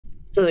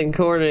Sitting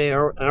Courtney,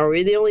 are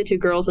we the only two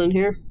girls in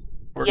here?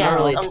 Yes,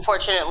 really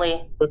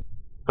unfortunately.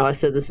 I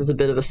said this is a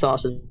bit of a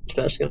sausage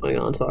fest going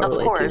on, so I Of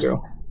relate course. to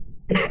girl.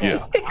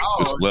 Yeah,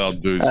 just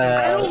loud dudes.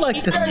 I don't like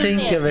You to gotta think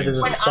of understand, it as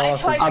a when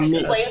sausage. I try to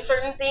explain fest.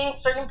 certain things,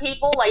 certain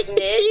people like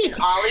Nidge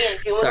and Ollie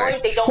and Sorry.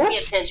 Humanoid, they don't What? pay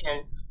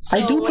attention.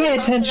 I So do when pay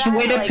it comes to attention. that,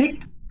 Wait, I like,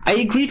 picked. I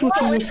agreed with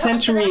when you it with comes to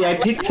Century. that, I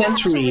like, picked you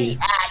actually Century.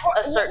 act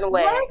a certain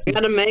way.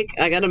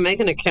 I gotta make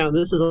an account.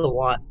 This is a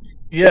lot.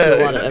 Yeah, This is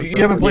a lot of you effort.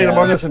 haven't played Yeah.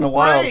 Among Us in a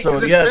while, Right, so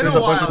 'cause it's yeah, been there's a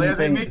a bunch while. of new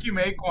They things. make you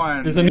make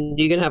one. There's a new,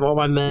 You can have all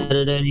my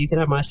metadata. You can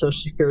have my social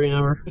security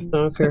number. I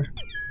don't care.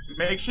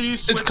 Make sure you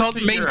switch It's called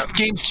to Main Europe.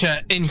 Games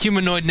Chat in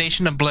Humanoid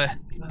Nation of Bleh.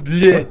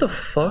 bleh. What the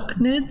fuck,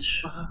 Nidge?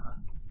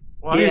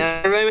 What?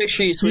 Yeah, everybody make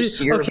sure you switch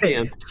to Okay,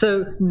 European.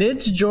 so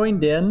Nidge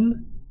joined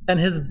in, and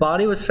his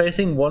body was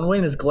facing one way,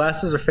 and his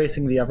glasses are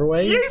facing the other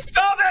way. You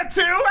saw that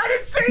too? I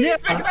didn't say Yeah.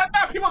 anything because I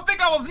thought people would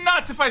think I was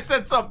nuts if I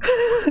said something.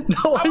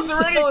 No, I was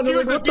already saw it, and I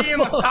was accused like, of what being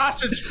the the fuck?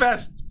 sausage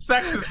fest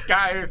sexist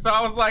guy, so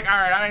I was like, all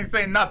right, I ain't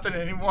saying nothing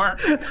anymore.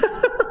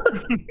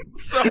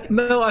 So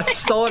No, I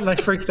saw it and I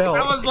freaked out.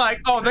 I was like,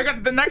 oh,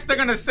 the next they're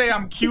gonna say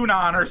I'm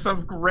QAnon or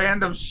some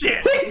random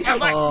shit. I was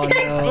like, Oh,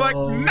 I'm like,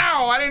 no.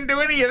 no, I didn't do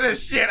any of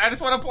this shit. I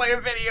just want to play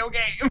a video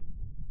game.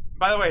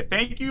 By the way,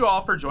 thank you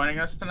all for joining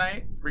us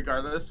tonight,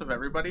 regardless of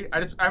everybody.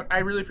 I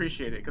really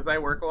appreciate it because I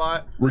work a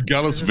lot.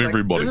 Regardless of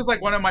everybody. This is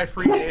like one of my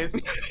free days.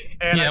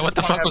 And Yeah, I what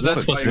just the wanna fuck was have that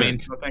this supposed to play. mean?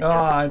 So thank Oh, you.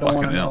 I don't want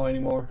Fucking to know hell.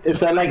 anymore. Is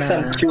that like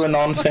some Nah.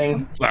 QAnon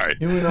thing? Sorry.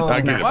 You know, I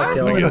get it. What?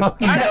 I get it.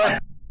 I-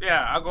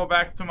 yeah, I'll go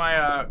back to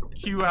my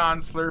QAnon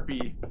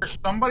Slurpee.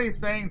 Somebody's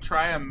saying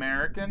try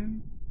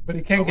American. But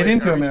he can't Oh, get wait,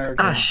 into no,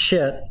 America. Ah,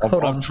 shit.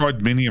 Hold I've on.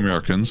 tried many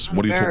Americans.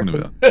 What are you talking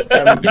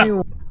about? Give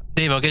me-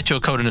 Dave, I'll get you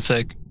a code in a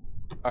sec.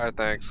 Alright,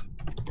 thanks.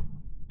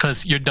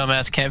 Because your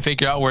dumbass can't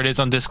figure out where it is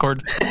on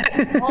Discord.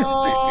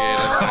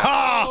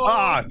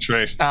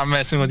 Trash. I'm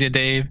messing with you,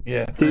 Dave.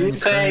 Yeah. Do you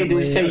say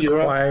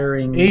Europe?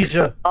 Acquiring...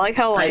 Asia. I like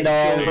how like I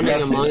know, running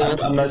that's- Among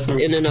Us I'm not is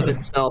in and of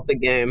itself a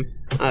game.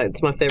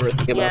 It's my favorite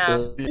thing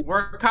about Yeah. this.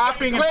 We're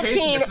copying and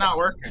pasting. Glitching. It's not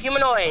working.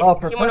 Humanoid. Oh,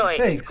 for Humanoid. fuck's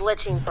It's sakes.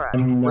 glitching for us.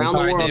 Around the Alright,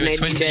 world, David, maybe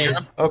switch to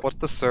days. What's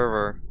the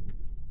server?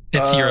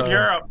 It's Europe.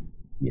 Europe.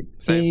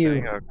 Same EU.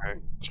 thing? Okay.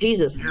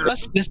 Jesus.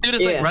 This dude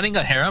is Yeah. like running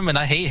a harem, and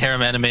I hate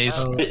harem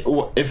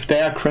animes. If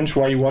they are cringe,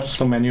 why you watch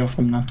so many of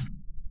them now?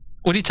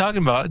 What are you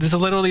talking about? This is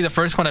literally the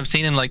first one I've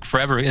seen in like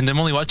forever, and I'm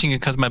only watching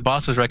it because my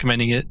boss was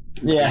recommending it.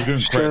 Yeah, You're doing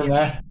sure, great.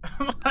 man.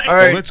 All Well,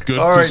 right. that's good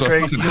All right, because I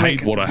Drake. fucking You hate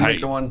make- what I you make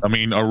hate. the one. I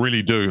mean, I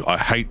really do. I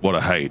hate what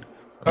I hate.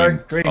 I All mean,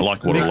 right, great. I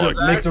like what make I like.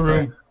 Make the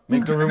room.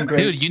 Make the room great.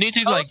 Dude, you need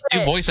to like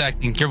do voice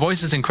acting. Your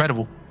voice is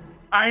incredible.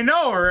 I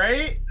know,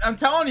 right? I'm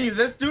telling you,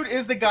 this dude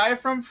is the guy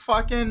from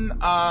fucking He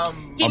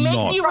I'm makes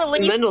not. you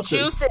release Mendelsohn.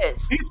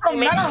 juices. He's He from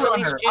makes you Metal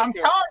release Runner. I'm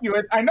juices. telling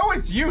you, I know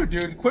it's you,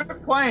 dude.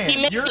 Quit playing.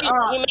 He makes You're,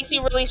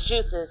 you release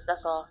juices.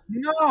 That's all.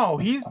 no,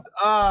 he's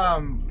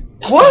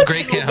What?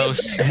 Great kid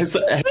host.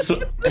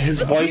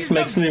 His voice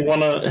makes me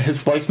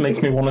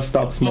wanna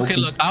start smoking. Okay,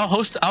 look, I'll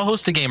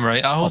host the game,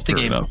 right? I'll host the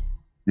Fair game. enough.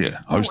 Yeah,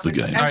 host the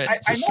game. Alright.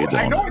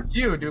 I know it's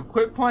you, dude.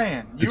 Quit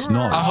playing. It's You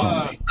not. were, It's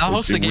not me. I'll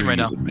host It the game right really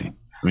now. isn't me.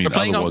 I mean, We're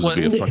playing on otherwise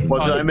it'd be a fucking.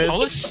 What did I miss?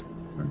 Hollis?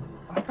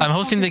 I'm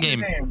hosting the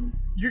game.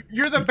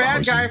 You're the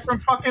bad guy from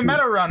fucking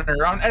Meta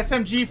Runner on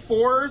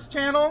SMG4's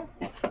channel.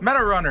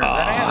 Meta Runner.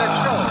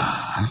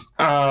 That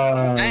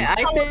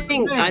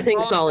I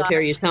think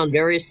Solitaire, you sound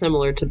very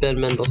similar to Ben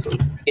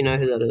Mendelsohn. You know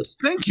who that is?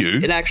 Thank you.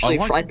 It actually,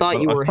 I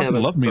thought you were him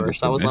love at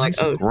first. I was like,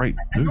 oh, great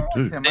dude,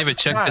 dude. David,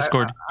 check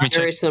Discord. Let me check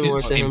very similar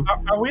his to game. him.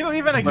 Are we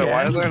leaving again? Wait,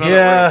 why is there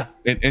another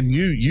Yeah. And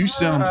you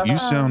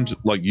sound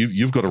like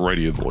you've got a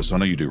radio voice. I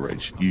know you do,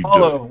 Rage. You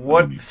Hello. do.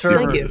 What server?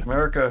 Thank you.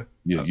 America.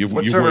 Yeah, you've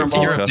What you've server worked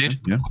involved? broadcasting,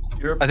 Europe,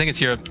 yeah. Europe. I think it's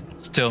Europe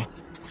still.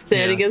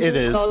 Say it Yeah. again. It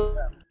is.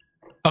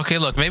 Okay,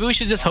 look, maybe we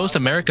should just host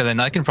America then.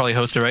 I can probably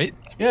host it, right?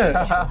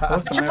 Yeah.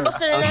 Host Just America.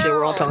 post it Oh shit,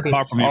 we're all now. talking.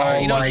 Apart from you, Oh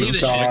you know, my leave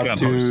this shit. I god,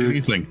 can't host dude.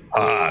 anything.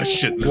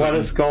 Shit. What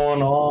is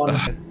going on?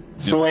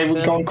 So are we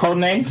going code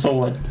names or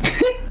what?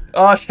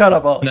 Oh, shut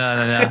up, all.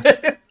 No.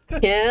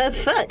 Yeah,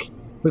 fuck.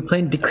 We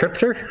playing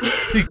Decryptor?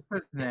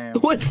 His name.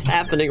 What's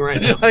happening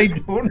right now? I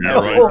don't Yeah,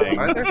 know. right.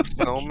 Why are there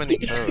so many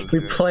codes? We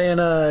dude? playing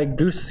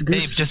Goose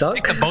Dave, just Duck?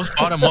 pick the most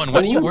bottom one.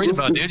 What are you worried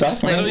about, dude?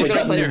 Just Wait, literally We're wait, gonna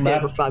go play there. this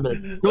game for 5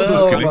 minutes.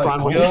 Oh kidding. my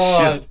Holy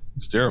god. shit.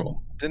 It's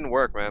terrible. Didn't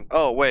work, man.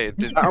 Oh wait,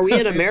 did Are we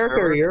in America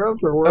or Europe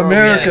or where?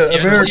 America. Yes, yeah,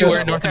 America. we're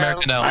in North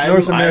America now.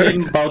 North America.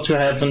 I'm about to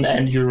have an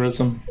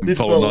aneurysm. This is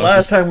the Colonized.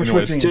 last time we're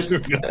Anyways.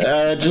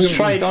 switching. Just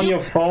try it on your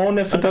phone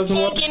if it doesn't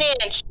work. Can't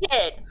get in.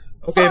 Shit.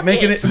 Okay, Fuck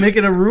making it.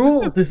 it a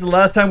rule. This is the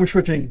last time we're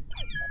switching.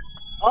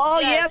 Oh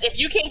Yes, yeah. if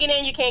you can't get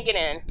in, you can't get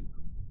in.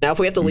 Now if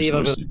we have to leave,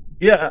 I'm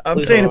Yeah, I'm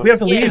Please saying hold if we have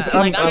to leave, Yeah,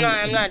 like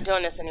I'm not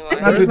doing this anymore.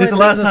 I'm good. This is the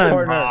last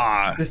time.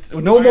 Ah,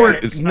 No more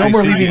It's leaving. No I-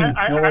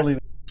 more leaving.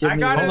 I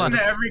got Hold it on.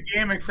 into every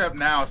game except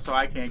now, so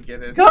I can't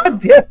get it.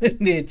 God damn it,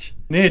 Nidge.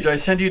 Nidge, I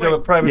sent you the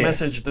Wait, private yeah.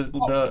 message, the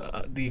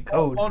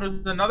code. Oh, there's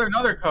another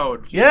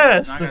code.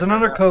 Yes, I there's got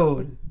another that.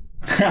 code.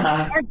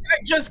 I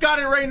just got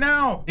it right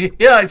now.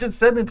 Yeah, I just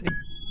sent it to you.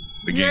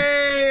 the game.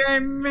 Yay! I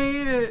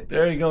made it.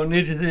 There you go,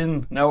 Nidge is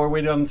in. Now we're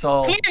waiting on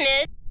Saul. Come here,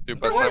 Nid. Dude,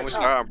 by the time we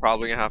start, I'm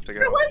probably gonna have to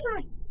Get go. away from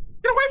me!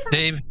 Get away from me!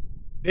 Dave,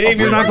 Dave,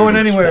 you're not going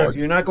anywhere.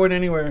 You're not going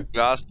anywhere.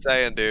 Just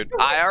saying, dude.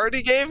 I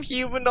already gave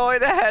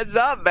Humanoid a heads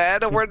up,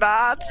 man, and we're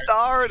not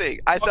starting.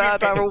 I said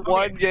I have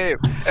one game.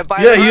 And by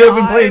Yeah, the you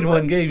haven't time- played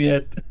one game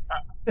yet.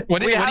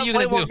 what We are have you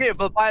played gonna one do? game,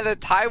 but by the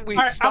time we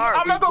Alright, start,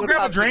 I'm gonna go we would grab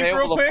a have been drink real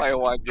able to quick. play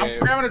one I'm game.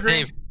 grabbing a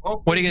drink. Dave,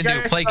 Oh, what are you gonna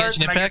do? guys Play start,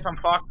 Genshin and I guess Impact? I'm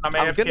fucked. I'm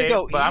I'm AFK, gonna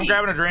go but I'm eat.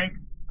 grabbing a drink.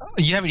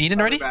 You haven't eaten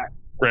I'll already? be back.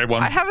 Grab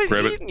one. I haven't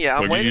Grab eaten it. yet.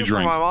 I'll I'm give you a waiting for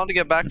drink. my mom to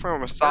get back from a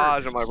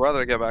massage and my brother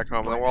to get back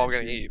home, and then we're all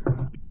gonna eat.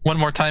 One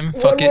more time.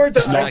 One Fuck more it.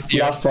 Just time. back Last, to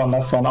you. last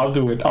one. I'll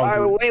do it. I'll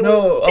do it. Wait,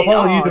 No, wait,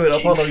 Apollo, you oh, do it.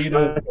 Apollo, jeez. you do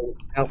it.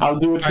 I'll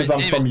do it because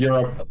Alright, I'm from David.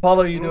 Europe.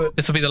 Apollo, you do it.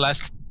 This will be the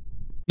last.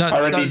 No,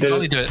 Already did.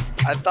 only do it.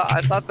 I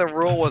thought the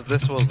rule was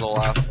this was the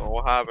last one.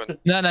 What happened?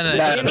 No.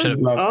 Yeah, Should've-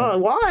 Oh,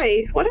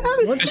 why? What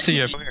happened? Just to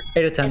you.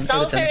 8 of 10. 8 Is of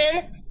solitaire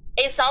 10.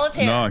 in? Is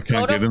solitaire? No, I can't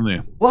Go to- get in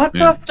there. What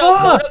Yeah. the So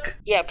go to, fuck?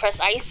 yeah, press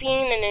icing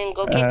and then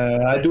go get.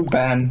 I do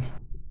ban.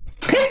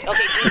 Okay,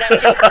 do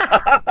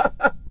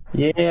that too.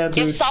 Yeah, If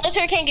dude.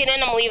 solitaire can't get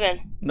in, I'm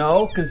leaving.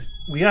 No, because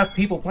we have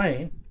people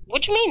playing.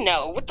 What you mean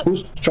no? What the?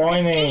 Who's Excuse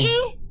joining?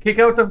 you? Kick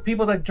out the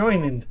people that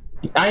joined.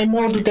 I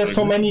know, dude. There's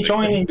so many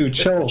joining, dude.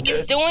 Chill.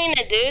 He's doing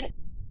it, dude.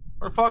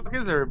 Where the fuck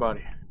is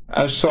everybody?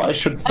 So I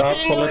should Go start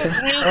to for the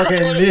later. new Okay,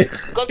 code. Nick.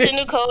 Go to the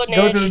new code.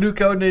 Go to the new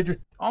code, Ninja.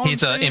 All I'm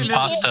He's a saying is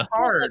imposter. it's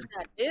hard.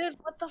 Dude,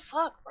 what the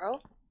fuck, bro?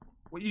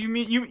 What you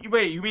mean? You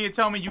wait? You mean to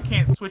tell me you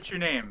can't switch your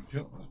name?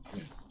 The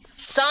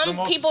Some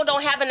most- people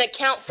don't have an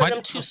account for What?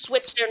 them to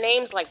switch their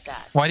names like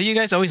that. Why do you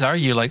guys always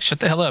argue? Like, shut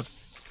the hell up.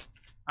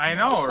 I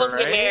know, We're supposed to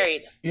get right?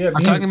 married. Yeah,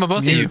 I'm talking about both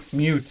of you.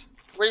 Mute.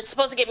 We're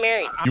supposed to get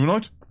married.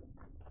 Humanoid?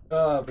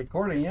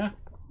 Recording, yeah.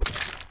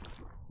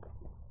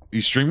 Are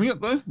you streaming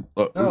it though?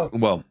 No.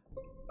 Well,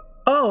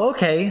 Oh,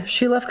 okay.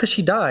 She left because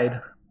she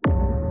died.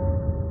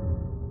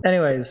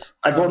 Anyways.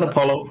 I brought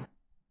Apollo.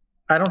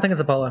 I don't think it's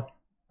Apollo.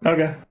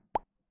 Okay.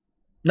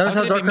 Notice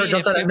How how could it be Dark Heart me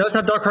jumped if on you- Notice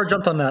how Dark Heart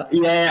jumped on that.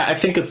 Yeah, I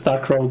think it's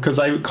Dark Crow because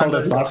I called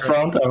it last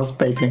round. I was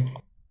baiting.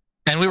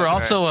 And we were Okay.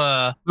 also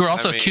I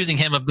mean- accusing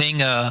him of being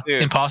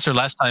Dude. imposter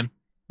last time.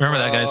 Remember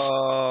that, guys?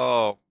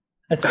 Oh,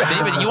 It's,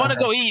 David, you want to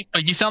go eat,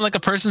 but you sound like a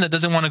person that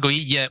doesn't want to go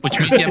eat yet, which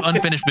means you have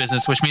unfinished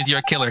business, which means you're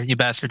a killer, you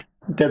bastard.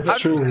 That's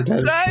true.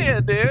 That's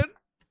dang, dude.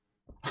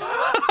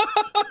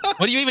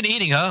 What are you even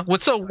eating, huh?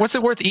 What's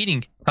it worth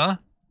eating, huh?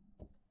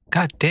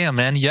 God damn,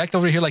 man. You act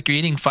over here like you're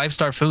eating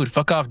 5-star food.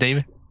 Fuck off,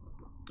 David.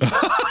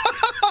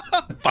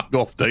 fuck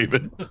off,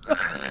 David.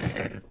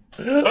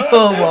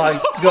 Oh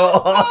my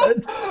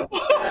god.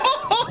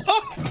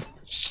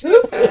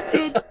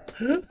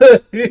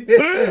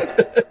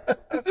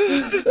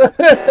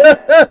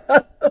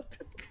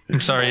 I'm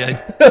sorry. It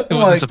Oh wasn't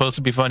my- supposed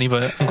to be funny,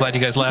 but I'm glad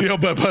you guys laughed. Yeah,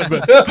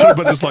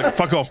 but it's like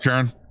fuck off,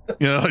 Karen.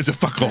 You know, it's a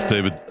fuck off,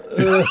 David.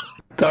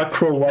 Dark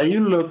Crow, why are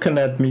you looking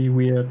at me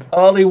weird?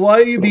 Ollie, why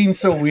are you being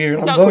so weird?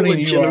 It's I'm not a voting you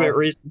legitimate out.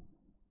 reason.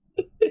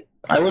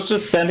 I was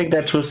just standing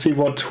there to see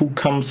who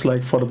comes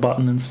like for the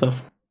button and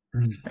stuff.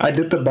 I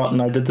did the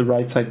button. I did the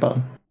right side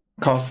button.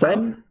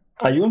 Costa,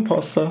 are you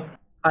imposter?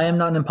 I am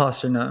not an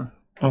imposter, no.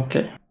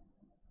 Okay.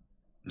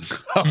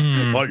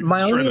 Like,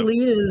 My only straight up,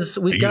 lead is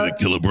Are we've you the got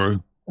killer, bro?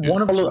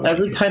 one of Apollo,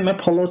 every time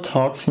Apollo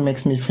talks, he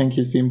makes me think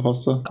he's the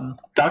imposter.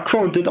 Dark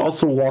Crow did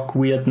also walk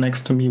weird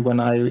next to me when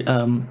I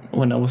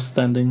was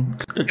standing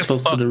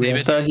close to fuck, the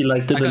David. reactor. He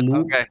like did a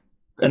loop Okay.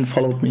 and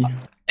followed me.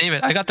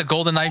 David, I got the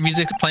Golden Eye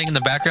music playing in the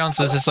background,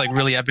 so this is like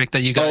really epic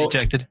that you got Oh.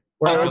 ejected.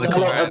 Oh, really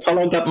cool.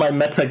 Apollo got my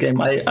meta game.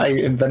 I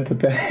invented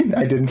that.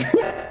 I didn't.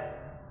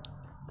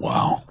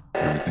 Wow,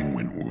 everything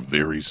went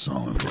very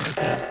solid right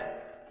there.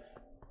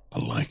 I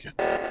like it.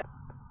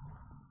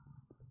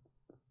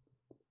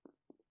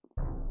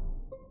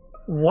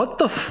 What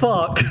the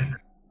fuck?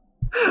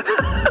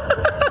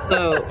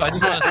 So I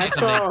just wanna say I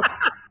saw.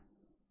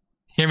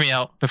 Hear me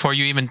out before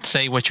you even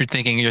say what you're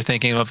thinking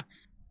of.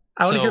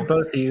 I want to So- hear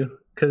both of you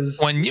because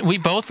When we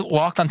both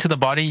walked onto the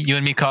body, you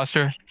and me,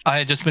 Coster, I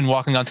had just been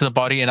walking onto the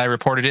body and I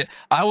reported it.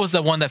 I was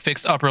the one that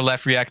fixed upper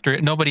left reactor.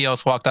 Nobody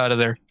else walked out of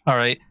there. All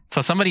right.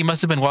 So somebody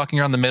must have been walking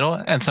around the middle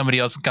and somebody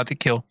else got the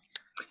kill.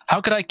 How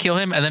could I kill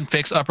him and then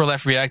fix upper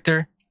left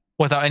reactor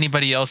without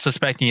anybody else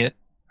suspecting it?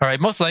 All right.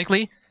 Most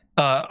likely,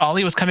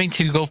 Ollie was coming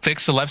to go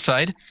fix the left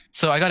side.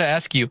 So I got to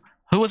ask you,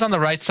 who was on the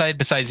right side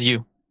besides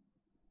you?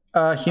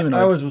 humanoid.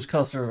 I was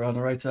Custer on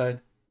the right side.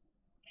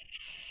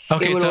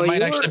 Okay. Yeah, So well, it might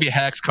you actually were- be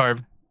Hax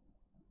Carb.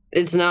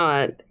 It's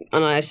not,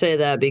 and I say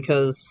that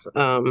because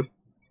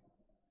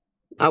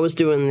I was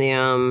doing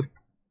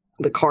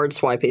the card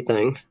swipey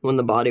thing when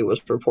the body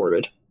was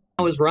reported.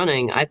 I was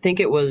running. I think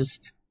it was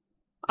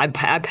I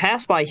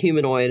passed by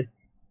humanoid,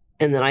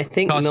 and then I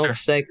think Coster.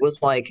 Milksteak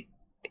was like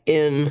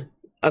in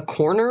a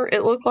corner.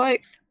 It looked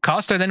like.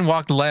 Coster then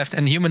walked left,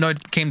 and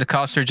Humanoid came to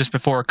Coster just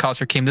before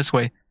Coster came this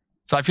way.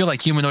 So I feel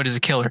like Humanoid is a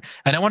killer.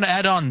 And I want to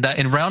add on that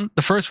in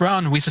the first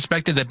round, we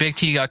suspected that Big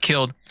T got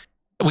killed.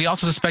 We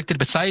also suspected,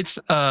 besides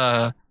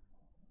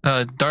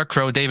Dark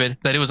Crow, David,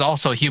 that it was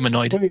also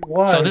Humanoid. Wait,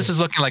 why? So this is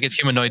looking like it's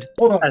Humanoid.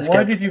 Hold on. That's Why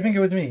good. did you think it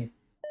was me?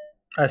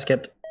 I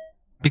skipped.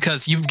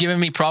 because you've given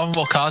me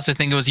probable cause to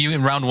think it was you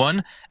in round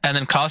 1, and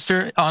then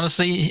Coster,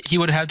 honestly, he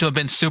would have to have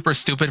been super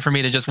stupid for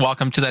me to just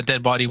walk him to that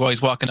dead body while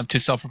he's walking up to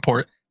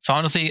self-report. So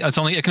honestly,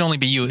 it can only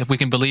be you if we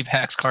can believe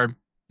Hack's card.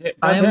 Yeah,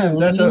 I am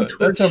that's leaning some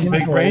towards big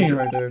humanoid. braining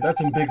right there.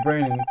 That's some big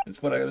braining.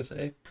 Is what I gotta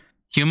say.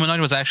 Humanoid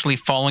was actually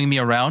following me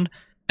around,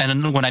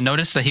 and then when I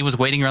noticed that he was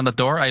waiting around the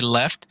door, I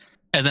left,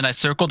 and then I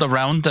circled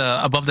around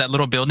above that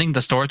little building,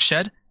 the storage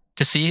shed,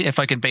 to see if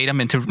I could bait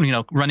him into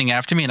running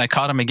after me, and I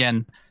caught him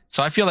again.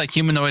 So I feel like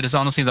Humanoid is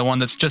honestly the one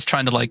that's just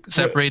trying to like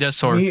separate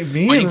us or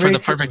waiting for the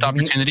perfect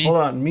opportunity. Hold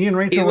on, me and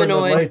Rachel were in the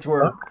Humanoid. lights.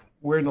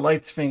 We're in the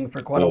lights thing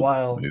for quite a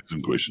while. It's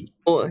some questions.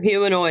 Well,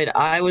 Humanoid,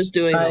 I was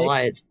doing the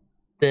lights.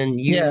 Then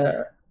you,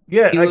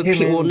 Yeah, you I would,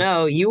 came in. well,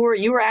 no, you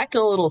were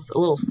acting a little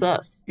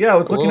sus. Yeah, I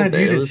was A looking little at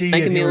bit. you It to was see if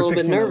making me you a were little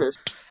bit fixing it. nervous.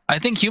 I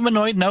think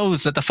Humanoid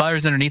knows that the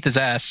fire's underneath his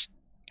ass.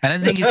 And I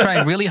think he's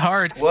trying really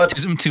hard to roast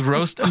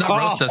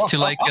us, to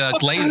like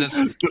glaze us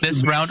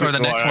this round or the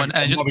next one,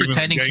 and just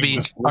pretending to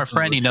be our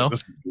friend,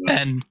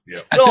 And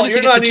as soon as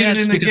he gets a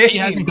chance, because he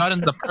hasn't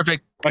gotten the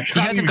perfect, he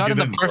hasn't gotten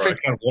the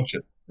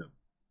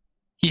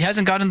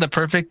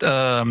perfect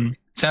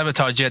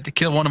sabotage yet to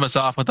kill one of us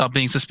off without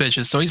being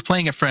suspicious. So he's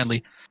playing it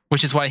friendly,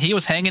 which is why he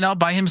was hanging out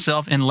by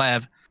himself in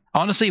lab.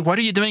 Honestly, what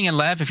are you doing in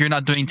lab if you're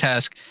not doing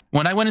task?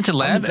 When I went into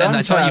lab and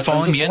I saw you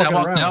following me in, I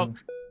walked out.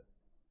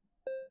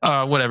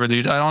 Whatever,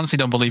 dude. I honestly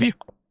don't believe you.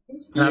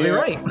 You're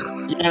right.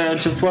 Yeah, I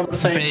just want to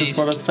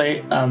say,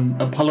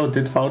 Apollo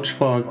did vouch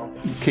for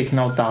kicking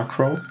out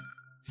Darkrow,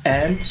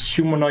 and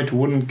Humanoid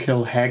wouldn't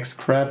kill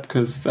Hexcrab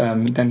because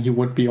then he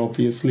would be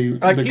obviously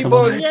the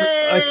killer.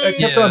 I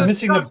kept on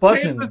missing the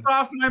button. Take this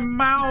off my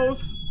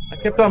mouth. I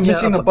kept on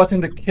missing the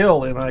button to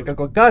kill, and I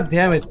go, God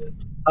damn it!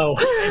 Oh,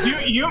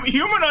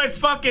 Humanoid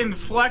fucking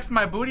flexed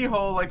my booty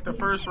hole like the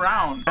first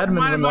round. I was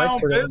minding my own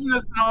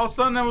business, and all of a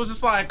sudden it was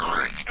just like,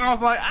 and I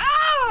was like, ah!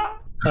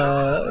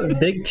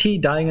 Big T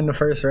dying in the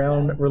first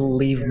round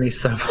relieved me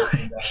so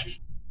much.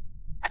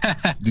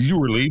 Do you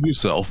relieve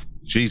yourself?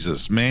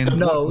 Jesus, man.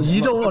 No,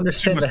 you don't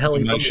understand the hell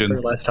he put me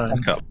through last time.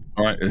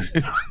 All right.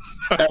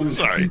 I'm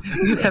sorry.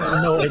 You have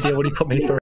no idea what he put me through.